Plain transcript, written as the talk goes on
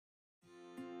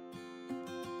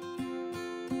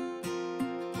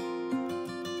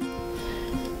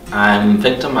I'm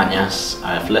Victor Mañas.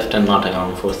 I've lived in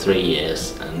Nottingham for 3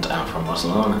 years and I'm from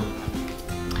Barcelona.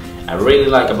 I really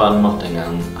like about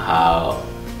Nottingham how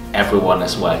everyone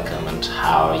is welcome and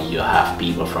how you have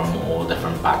people from all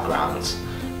different backgrounds.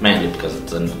 Mainly because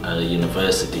it's a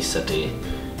university city,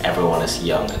 everyone is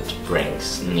young and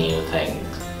brings new things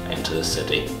into the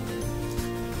city.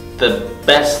 The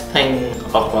best thing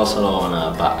of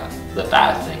Barcelona that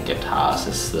I think it has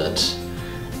is that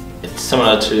it's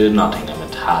similar to Nottingham.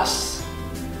 It has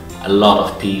a lot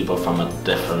of people from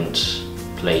different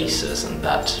places, and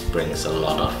that brings a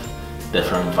lot of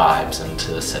different vibes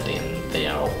into the city, and they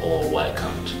are all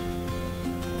welcomed.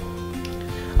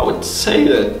 I would say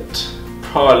that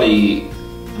probably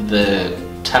the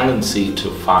tendency to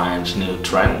find new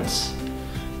trends.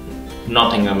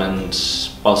 Nottingham and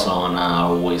Barcelona are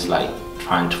always like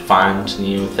trying to find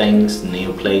new things,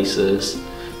 new places,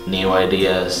 new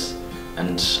ideas.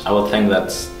 And I would think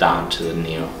that's down to the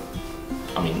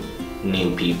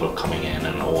new people coming in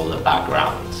and all the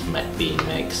backgrounds being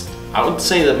mixed. I would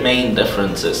say the main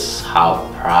difference is how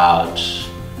proud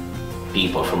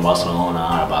people from Barcelona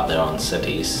are about their own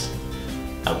cities,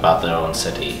 about their own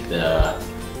city. They're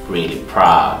really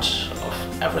proud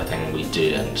of everything we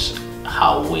do and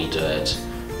how we do it.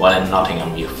 While in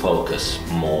Nottingham you focus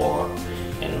more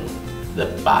in the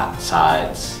bad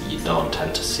sides, you don't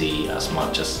tend to see as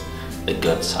much as the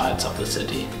good sides of the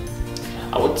city.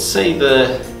 I would say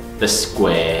the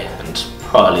square and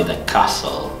probably the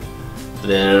castle.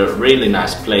 They're really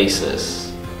nice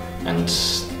places and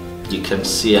you can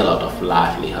see a lot of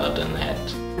livelihood in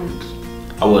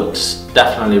it. I would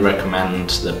definitely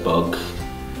recommend the book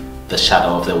The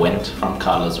Shadow of the Wind from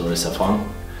Carlos Ruiz-Zafón.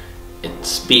 It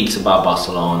speaks about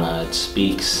Barcelona, it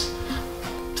speaks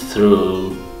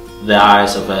through the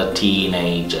eyes of a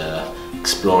teenager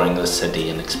exploring the city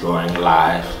and exploring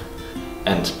life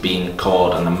and being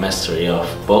caught in the mystery of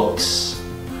books,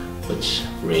 which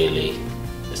really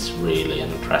is really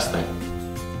interesting.